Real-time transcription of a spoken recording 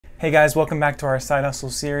Hey guys, welcome back to our Side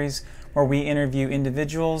Hustle series where we interview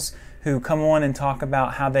individuals who come on and talk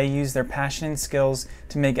about how they use their passion and skills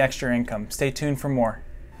to make extra income. Stay tuned for more.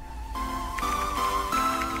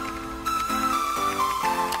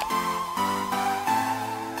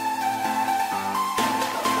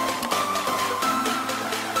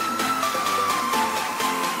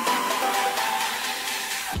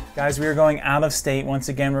 Guys, we are going out of state. Once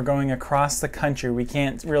again, we're going across the country. We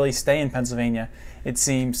can't really stay in Pennsylvania, it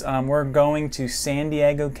seems. We're going to San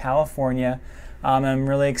Diego, California. I'm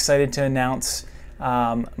really excited to announce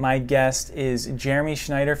my guest is Jeremy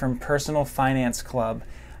Schneider from Personal Finance Club.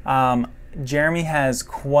 Jeremy has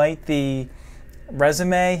quite the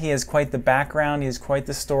resume. He has quite the background. He has quite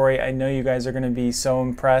the story. I know you guys are going to be so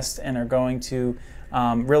impressed and are going to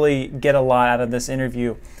really get a lot out of this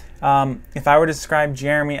interview. If I were to describe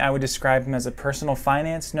Jeremy, I would describe him as a personal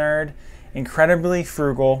finance nerd, incredibly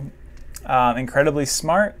frugal, incredibly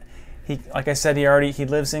smart. Like I said, he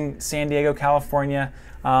lives in San Diego, California.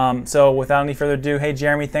 So without any further ado, hey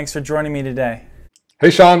Jeremy, thanks for joining me today.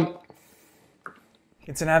 Hey Sean.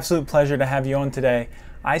 It's an absolute pleasure to have you on today.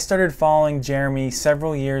 I started following Jeremy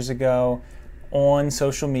several years ago on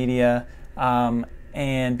social media,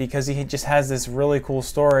 and because he just has this really cool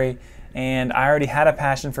story. And I already had a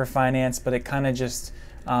passion for finance, but it kind of just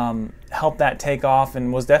helped that take off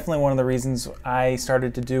and was definitely one of the reasons I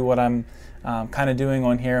started to do what I'm kind of doing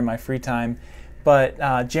on here in my free time.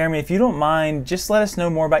 But Jeremy, if you don't mind, just let us know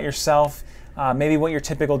more about yourself, maybe what your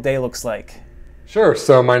typical day looks like. Sure.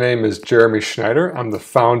 So my name is Jeremy Schneider. I'm the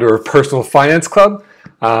founder of Personal Finance Club.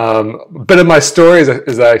 A bit of my story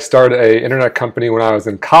is I started an internet company when I was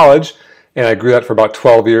in college, and I grew that for about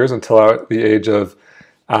 12 years until the age of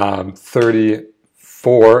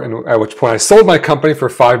 34, and at which point I sold my company for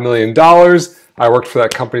 $5 million. I worked for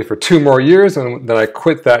that company for 2 more years, and then I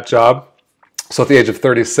quit that job. So at the age of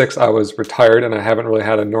 36, I was retired, and I haven't really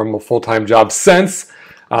had a normal full-time job since.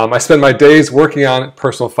 I spend my days working on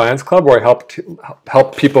Personal Finance Club, where I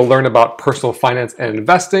help people learn about personal finance and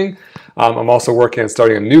investing. I'm also working on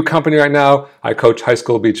starting a new company right now. I coach high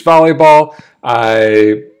school beach volleyball.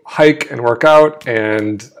 I hike and work out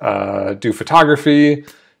and do photography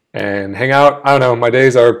and hang out. I don't know, my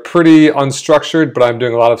days are pretty unstructured, but I'm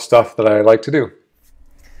doing a lot of stuff that I like to do.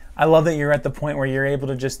 I love that you're at the point where you're able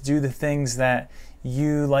to just do the things that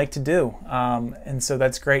you like to do. And so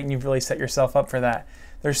that's great, and you've really set yourself up for that.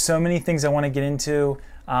 There's so many things I want to get into,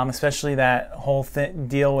 especially that whole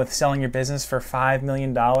deal with selling your business for $5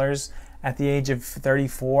 million at the age of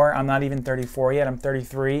 34. I'm not even 34 yet, I'm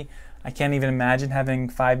 33. I can't even imagine having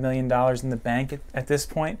 $5 million in the bank at this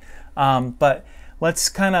point. But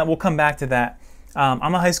we'll come back to that.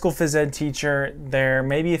 I'm a high school phys ed teacher. There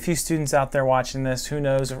may be a few students out there watching this, who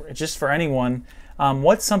knows, just for anyone.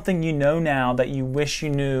 What's something you know now that you wish you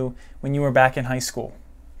knew when you were back in high school?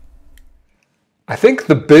 I think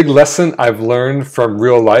the big lesson I've learned from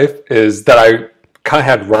real life is that I kind of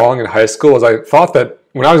had wrong in high school. Is I thought that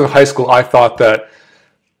when I was in high school, I thought that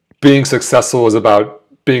being successful was about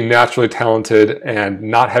being naturally talented and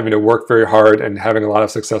not having to work very hard and having a lot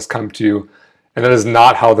of success come to you. And that is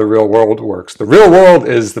not how the real world works. The real world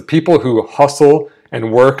is the people who hustle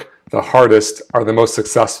and work the hardest are the most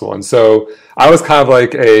successful. And so I was kind of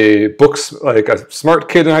like a smart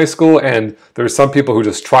kid in high school, and there's some people who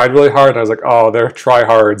just tried really hard, and I was like, oh, they're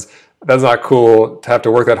tryhards. That's not cool to have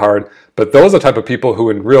to work that hard. But those are the type of people who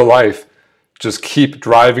in real life just keep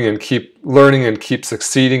driving and keep learning and keep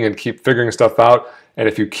succeeding and keep figuring stuff out. And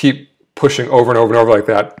if you keep pushing over and over and over like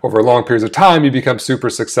that over long periods of time, you become super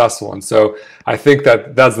successful. And so I think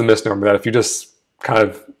that that's the misnomer, that if you just kind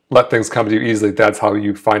of let things come to you easily, that's how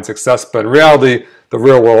you find success. But in reality, the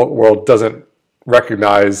real world doesn't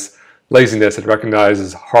recognize laziness. It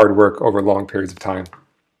recognizes hard work over long periods of time.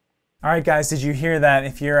 All right, guys, did you hear that?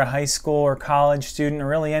 If you're a high school or college student, or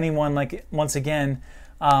really anyone, once again,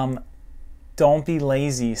 don't be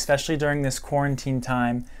lazy, especially during this quarantine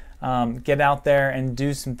time. Get out there and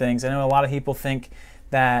do some things. I know a lot of people think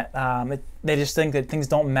that they just think that things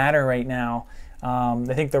don't matter right now.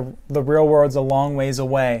 They think the real world's a long ways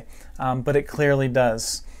away, but it clearly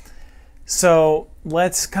does. So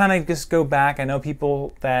let's kind of just go back. I know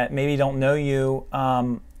people that maybe don't know you.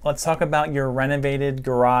 Let's talk about your renovated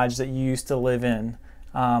garage that you used to live in.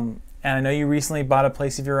 And I know you recently bought a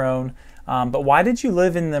place of your own. But why did you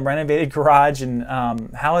live in the renovated garage, and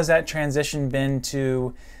how has that transition been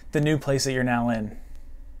to the new place that you're now in?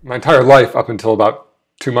 My entire life up until about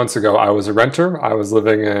 2 months ago, I was a renter. I was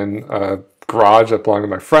living in a garage that belonged to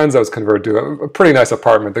my friends. I was converted to a pretty nice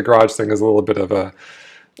apartment. The garage thing is a little bit of a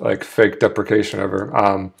fake deprecation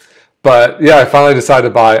ever. But yeah, I finally decided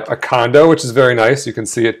to buy a condo, which is very nice. You can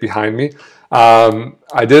see it behind me.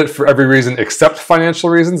 I did it for every reason except financial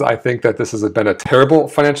reasons. I think that this has been a terrible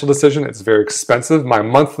financial decision. It's very expensive. My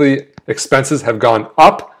monthly expenses have gone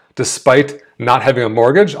up despite not having a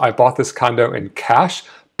mortgage. I bought this condo in cash,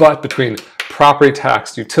 but between property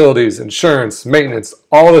tax, utilities, insurance, maintenance,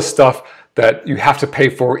 all this stuff that you have to pay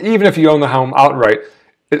for, even if you own the home outright,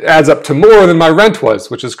 it adds up to more than my rent was,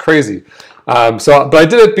 which is crazy. But I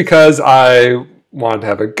did it because I wanted to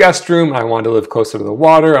have a guest room, I wanted to live closer to the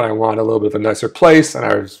water, and I wanted a little bit of a nicer place, and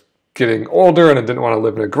I was getting older, and I didn't want to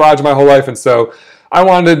live in a garage my whole life, and so I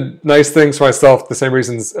wanted nice things for myself, the same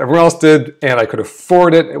reasons everyone else did, and I could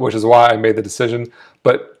afford it, which is why I made the decision.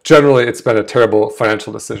 But generally, it's been a terrible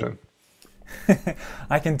financial decision.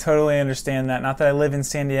 I can totally understand that. Not that I live in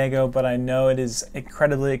San Diego, but I know it is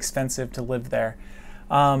incredibly expensive to live there.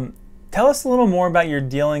 Tell us a little more about your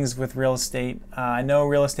dealings with real estate. I know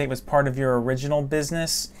real estate was part of your original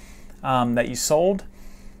business that you sold.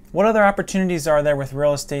 What other opportunities are there with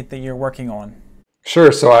real estate that you're working on?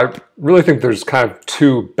 Sure. So I really think there's kind of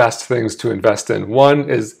two best things to invest in.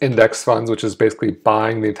 One is index funds, which is basically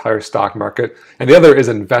buying the entire stock market. And the other is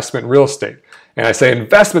investment real estate. And I say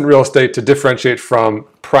investment real estate to differentiate from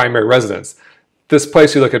primary residence. This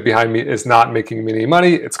place you look at behind me is not making me any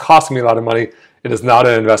money. It's costing me a lot of money. It is not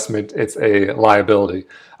an investment. It's a liability.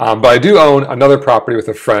 But I do own another property with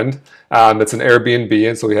a friend. It's an Airbnb.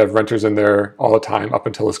 And so we have renters in there all the time up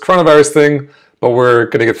until this coronavirus thing. But we're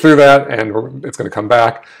going to get through that, and it's going to come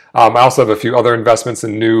back. I also have a few other investments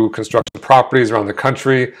in new construction properties around the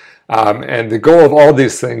country. And the goal of all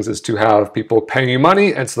these things is to have people paying you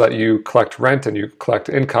money, and so that you collect rent and you collect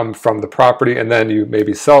income from the property, and then you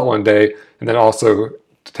maybe sell it one day, and then also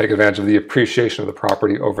to take advantage of the appreciation of the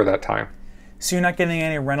property over that time. So you're not getting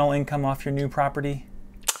any rental income off your new property?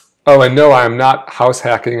 Oh, and no, I'm not house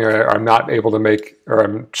hacking, or I'm not able to make, or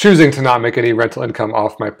I'm choosing to not make any rental income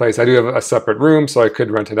off my place. I do have a separate room, so I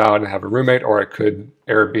could rent it out and have a roommate, or I could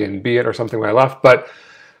Airbnb it or something when I left. But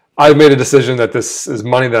I've made a decision that this is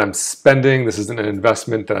money that I'm spending. This isn't an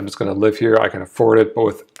investment that I'm just going to live here. I can afford it. But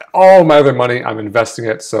with all my other money, I'm investing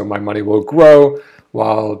it, so my money will grow,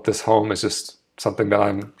 while this home is just something that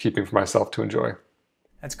I'm keeping for myself to enjoy.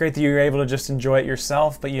 That's great that you're able to just enjoy it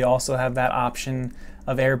yourself, but you also have that option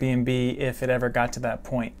of Airbnb if it ever got to that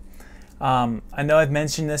point. I know I've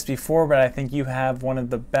mentioned this before, but I think you have one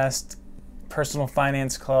of the best personal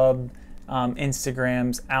finance club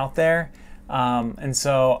Instagrams out there. And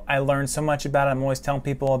so I learned so much about it. I'm always telling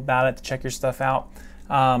people about it to check your stuff out.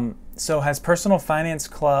 So has Personal Finance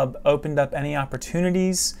Club opened up any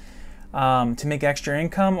opportunities to make extra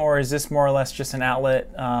income, or is this more or less just an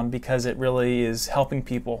outlet because it really is helping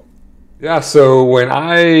people? Yeah, so when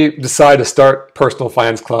I decided to start Personal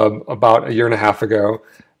Finance Club about a year and a half ago,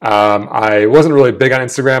 I wasn't really big on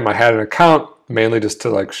Instagram. I had an account mainly just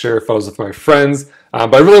to share photos with my friends,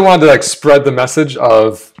 but I really wanted to spread the message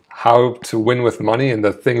of how to win with money and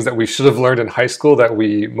the things that we should have learned in high school that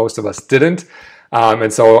most of us didn't.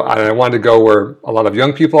 And so I wanted to go where a lot of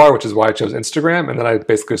young people are, which is why I chose Instagram. And then I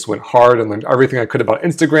basically just went hard and learned everything I could about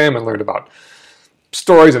Instagram, and learned about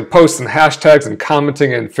stories and posts and hashtags and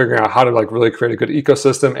commenting, and figuring out how to really create a good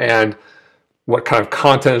ecosystem and what kind of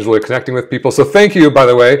content is really connecting with people. So thank you, by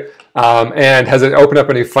the way. And has it opened up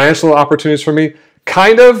any financial opportunities for me?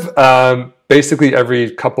 Kind of. Basically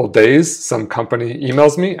every couple of days, some company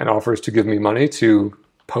emails me and offers to give me money to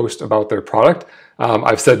post about their product.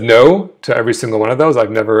 I've said no to every single one of those.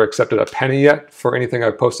 I've never accepted a penny yet for anything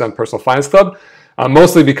I've posted on Personal Finance Club,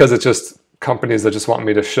 mostly because it's just companies that just want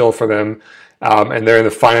me to shill for them, and they're in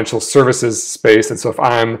the financial services space. And so if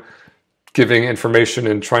I'm giving information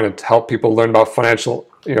and trying to help people learn about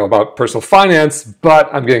about personal finance,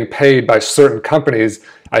 but I'm getting paid by certain companies,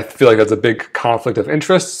 I feel like that's a big conflict of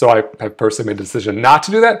interest. So I have personally made a decision not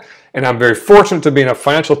to do that. And I'm very fortunate to be in a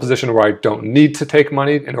financial position where I don't need to take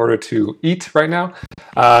money in order to eat right now.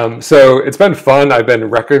 So it's been fun. I've been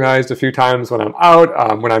recognized a few times when I'm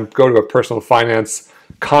out. When I go to a personal finance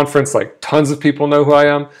conference, tons of people know who I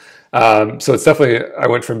am. So it's definitely, I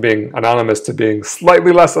went from being anonymous to being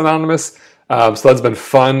slightly less anonymous. So that's been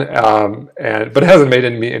fun, but it hasn't made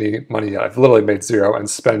me any money yet. I've literally made zero and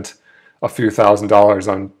spent a few $1,000s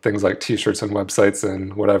on things like t-shirts and websites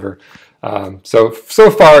and whatever. So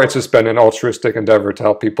far it's just been an altruistic endeavor to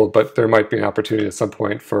help people, but there might be an opportunity at some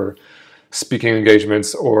point for speaking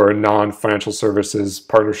engagements or non-financial services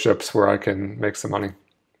partnerships where I can make some money.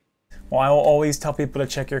 Well, I will always tell people to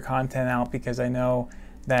check your content out, because I know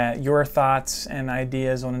that your thoughts and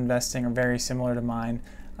ideas on investing are very similar to mine.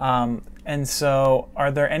 And so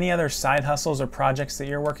are there any other side hustles or projects that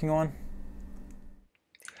you're working on?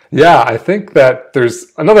 Yeah, I think that there's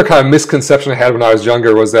another kind of misconception I had when I was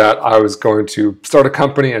younger was that I was going to start a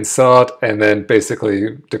company and sell it and then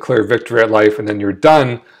basically declare victory at life and then you're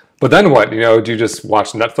done. But then what? Do you just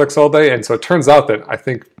watch Netflix all day? And so it turns out that I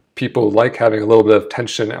think people like having a little bit of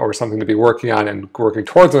tension or something to be working on and working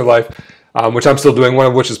towards in their life, which I'm still doing, one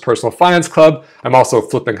of which is Personal Finance Club. I'm also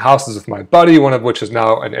flipping houses with my buddy, one of which is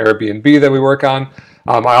now an Airbnb that we work on.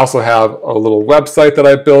 I also have a little website that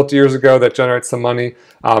I built years ago that generates some money.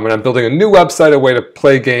 And I'm building a new website, a way to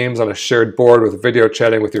play games on a shared board with video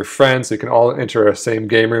chatting with your friends. So you can all enter a same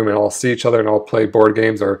game room and all see each other and all play board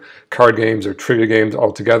games or card games or trivia games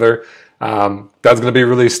all together. That's going to be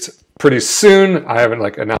released pretty soon. I haven't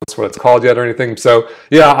announced what it's called yet or anything. So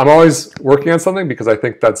yeah, I'm always working on something because I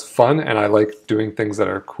think that's fun and I like doing things that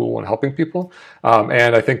are cool and helping people.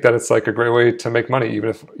 And I think that it's like a great way to make money, even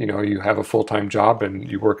if you have a full-time job and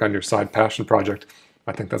you work on your side passion project.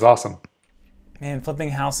 I think that's awesome. Man, flipping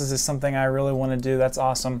houses is something I really want to do. That's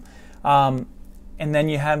awesome. And then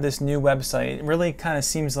you have this new website. It really kind of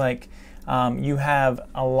seems like you have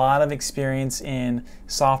a lot of experience in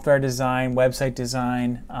software design, website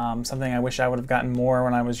design, something I wish I would have gotten more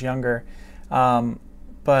when I was younger.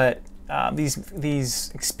 But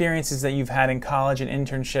these experiences that you've had in college and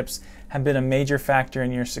internships have been a major factor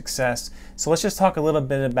in your success. So let's just talk a little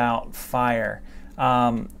bit about FIRE.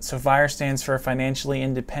 So FIRE stands for Financially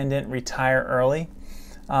Independent, Retire Early.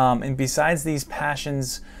 And besides these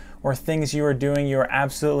passions or things you are doing, you are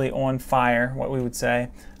absolutely on fire, what we would say.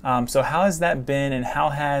 So how has that been, and how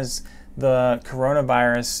has the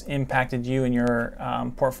coronavirus impacted you and your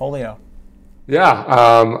portfolio? Yeah,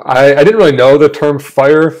 I didn't really know the term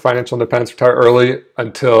FIRE, Financial Independence, Retire Early,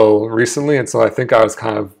 until recently. And so I think I was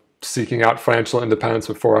kind of seeking out financial independence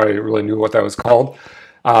before I really knew what that was called.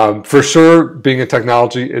 For sure, being in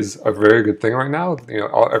technology is a very good thing right now.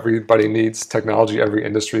 Everybody needs technology. Every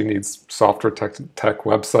industry needs software, tech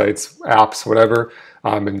websites, apps, whatever.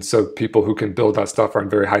 And so people who can build that stuff are in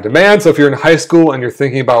very high demand. So if you're in high school and you're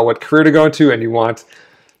thinking about what career to go into and you want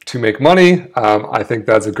to make money, I think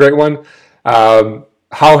that's a great one.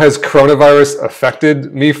 How has coronavirus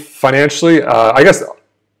affected me financially?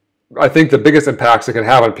 I think the biggest impacts it can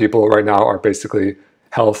have on people right now are basically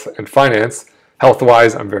health and finance.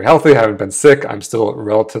 Health-wise, I'm very healthy. I haven't been sick. I'm still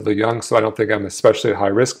relatively young, so I don't think I'm especially at high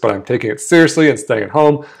risk, but I'm taking it seriously and staying at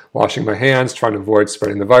home, washing my hands, trying to avoid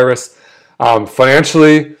spreading the virus.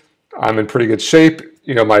 Financially, I'm in pretty good shape.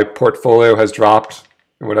 My portfolio has dropped,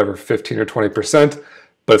 15 or 20%,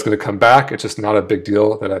 but it's going to come back. It's just not a big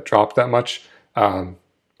deal that it dropped that much.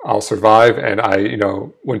 I'll survive. And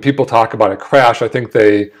when people talk about a crash, I think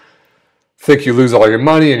they think you lose all your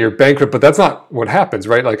money and you're bankrupt, but that's not what happens,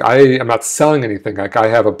 right? I am not selling anything. I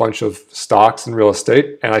have a bunch of stocks in real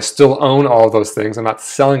estate and I still own all of those things. I'm not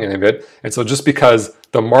selling any of it. And so just because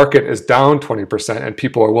the market is down 20% and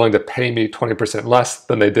people are willing to pay me 20% less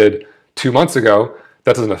than they did 2 months ago,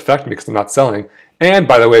 that doesn't affect me because I'm not selling. And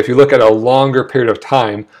by the way, if you look at a longer period of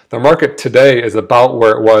time, the market today is about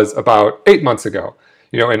where it was about 8 months ago.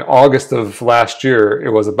 In August of last year, it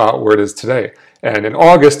was about where it is today. And in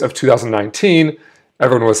August of 2019,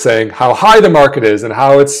 everyone was saying how high the market is and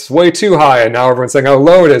how it's way too high. And now everyone's saying how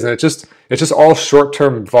low it is. And it's just all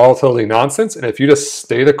short-term volatility nonsense. And if you just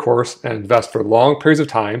stay the course and invest for long periods of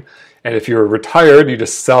time, and if you're retired, you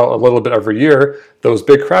just sell a little bit every year, those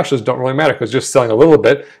big crashes don't really matter because you're just selling a little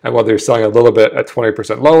bit. And whether you're selling a little bit at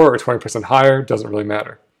 20% lower or 20% higher doesn't really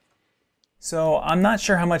matter. So I'm not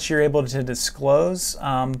sure how much you're able to disclose,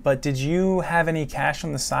 but did you have any cash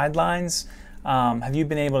on the sidelines? Have you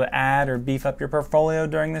been able to add or beef up your portfolio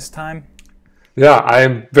during this time? Yeah,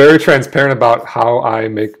 I'm very transparent about how I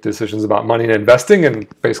make decisions about money and investing and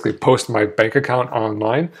basically post my bank account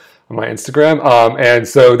online on my Instagram. And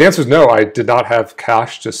so the answer is no, I did not have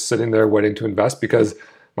cash just sitting there waiting to invest because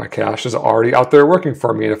my cash is already out there working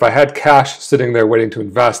for me. And if I had cash sitting there waiting to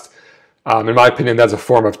invest, in my opinion, that's a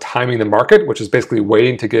form of timing the market, which is basically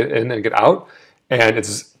waiting to get in and get out. And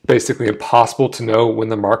it's basically impossible to know when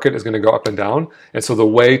the market is going to go up and down. And so the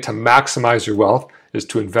way to maximize your wealth is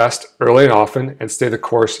to invest early and often and stay the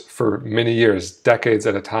course for many years, decades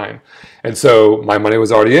at a time. And so my money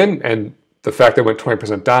was already in, and the fact that it went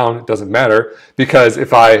 20% down doesn't matter because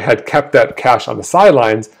if I had kept that cash on the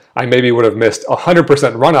sidelines, I maybe would have missed a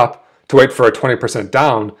 100% run up to wait for a 20%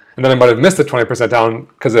 down. And then I might have missed the 20% down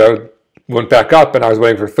because I went back up and I was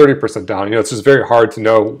waiting for 30% down. It's just very hard to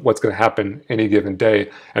know what's going to happen any given day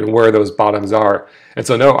and where those bottoms are. And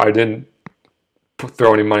so no, I didn't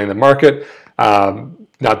throw any money in the market,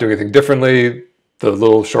 not do anything differently. The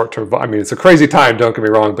little short-term, it's a crazy time, don't get me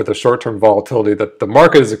wrong, but the short-term volatility that the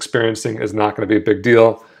market is experiencing is not going to be a big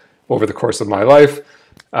deal over the course of my life.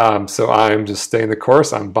 So I'm just staying the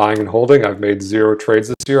course. I'm buying and holding. I've made 0 trades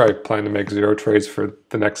this year. I plan to make 0 trades for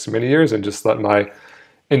the next many years and just let my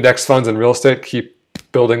index funds and real estate keep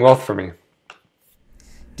building wealth for me.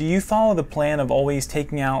 Do you follow the plan of always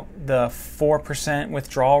taking out the 4%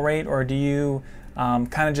 withdrawal rate, or do you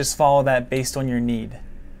kind of just follow that based on your need?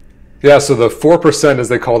 Yeah, so the 4%, as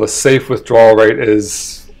they call the safe withdrawal rate,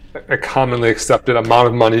 is a commonly accepted amount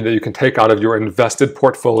of money that you can take out of your invested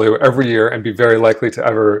portfolio every year and be very likely to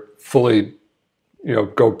ever fully,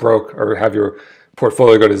 go broke or have your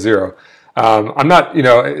portfolio go to 0. I'm not,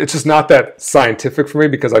 it's just not that scientific for me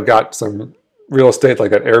because I've got some real estate,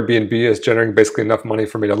 like that Airbnb is generating basically enough money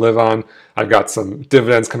for me to live on. I've got some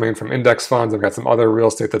dividends coming in from index funds. I've got some other real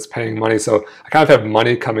estate that's paying money. So I kind of have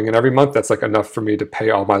money coming in every month that's like enough for me to pay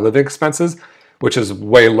all my living expenses, which is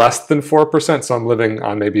way less than 4%. So I'm living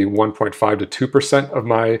on maybe 1.5 to 2% of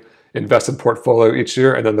my invested portfolio each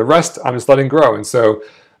year. And then the rest I'm just letting grow. And so,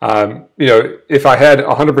 if I had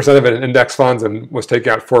 100% of it in index funds and was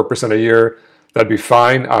taking out 4% a year, that'd be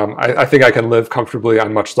fine. I think I can live comfortably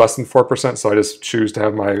on much less than 4%, so I just choose to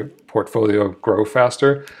have my portfolio grow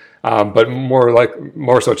faster. But more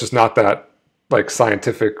so, it's just not that like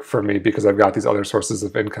scientific for me because I've got these other sources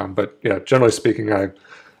of income. But yeah, generally speaking,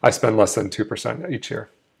 I spend less than 2% each year.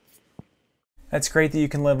 That's great that you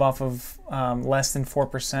can live off of less than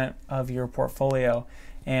 4% of your portfolio.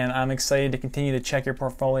 And I'm excited to continue to check your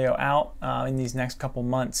portfolio out in these next couple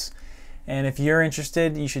months. And if you're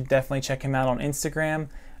interested, you should definitely check him out on Instagram.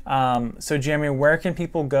 So Jeremy, where can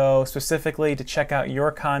people go specifically to check out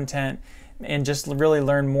your content and just really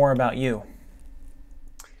learn more about you?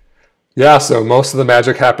 Yeah, so most of the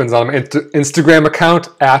magic happens on my Instagram account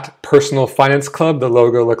at Personal Finance Club. The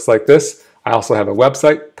logo looks like this. I also have a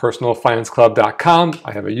website, personalfinanceclub.com.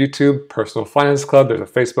 I have a YouTube, Personal Finance Club. There's a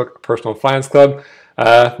Facebook, Personal Finance Club.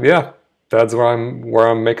 Yeah, that's where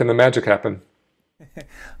I'm making the magic happen.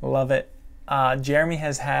 Love it. Jeremy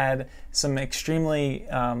has had some extremely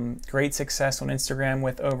great success on Instagram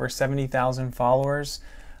with over 70,000 followers.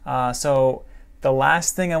 So the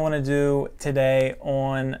last thing I want to do today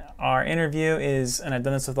on our interview is, and I've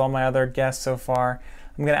done this with all my other guests so far,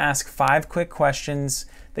 I'm going to ask 5 quick questions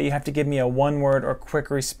that you have to give me a 1-word or quick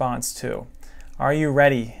response to. Are you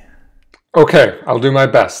ready? Okay, I'll do my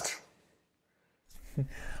best.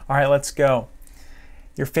 All right, let's go.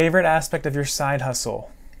 Your favorite aspect of your side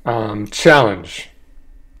hustle? Challenge.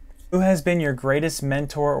 Who has been your greatest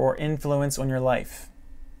mentor or influence on your life?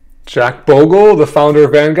 Jack Bogle, the founder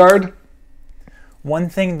of Vanguard. One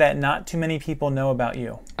thing that not too many people know about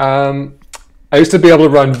you? I used to be able to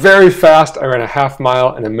run very fast. I ran a half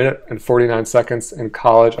mile in 1 minute and 49 seconds in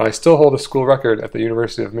college, and I still hold a school record at the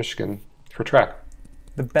University of Michigan for track.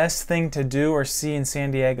 The best thing to do or see in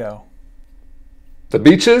San Diego? The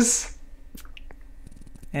beaches.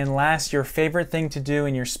 And last, your favorite thing to do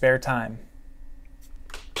in your spare time?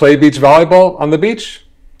 Play beach volleyball on the beach.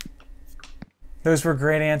 Those were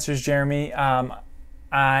great answers, Jeremy.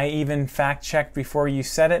 I even fact-checked before you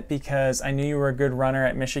said it because I knew you were a good runner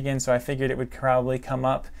at Michigan, so I figured it would probably come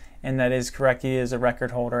up, and that is correct. He is a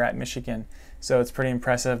record holder at Michigan, so it's pretty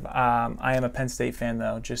impressive. I am a Penn State fan,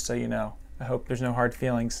 though, just so you know. I hope there's no hard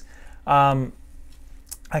feelings.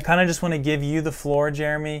 I kind of just want to give you the floor,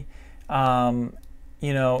 Jeremy.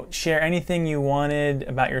 Share anything you wanted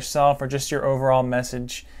about yourself or just your overall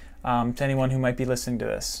message to anyone who might be listening to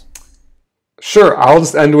this. Sure, I'll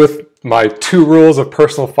just end with my 2 rules of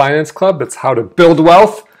Personal Finance Club. That's how to build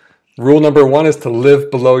wealth. Rule number 1 is to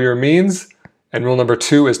live below your means. And rule number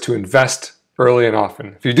 2 is to invest early and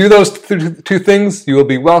often. If you do those 2 things, you will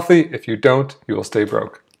be wealthy. If you don't, you will stay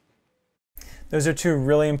broke. Those are 2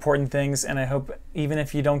 really important things, and I hope even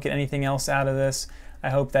if you don't get anything else out of this,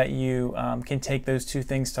 I hope that you can take those 2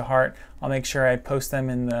 things to heart. I'll make sure I post them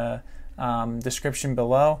in the description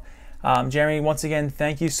below. Jeremy, once again,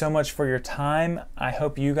 thank you so much for your time. I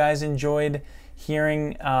hope you guys enjoyed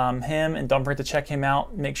hearing him, and don't forget to check him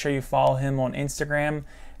out. Make sure you follow him on Instagram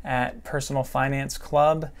at Personal Finance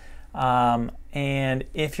Club. And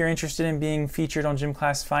if you're interested in being featured on Gym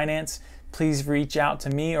Class Finance, please reach out to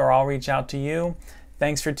me or I'll reach out to you.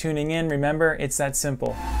 Thanks for tuning in. Remember, it's that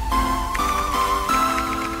simple.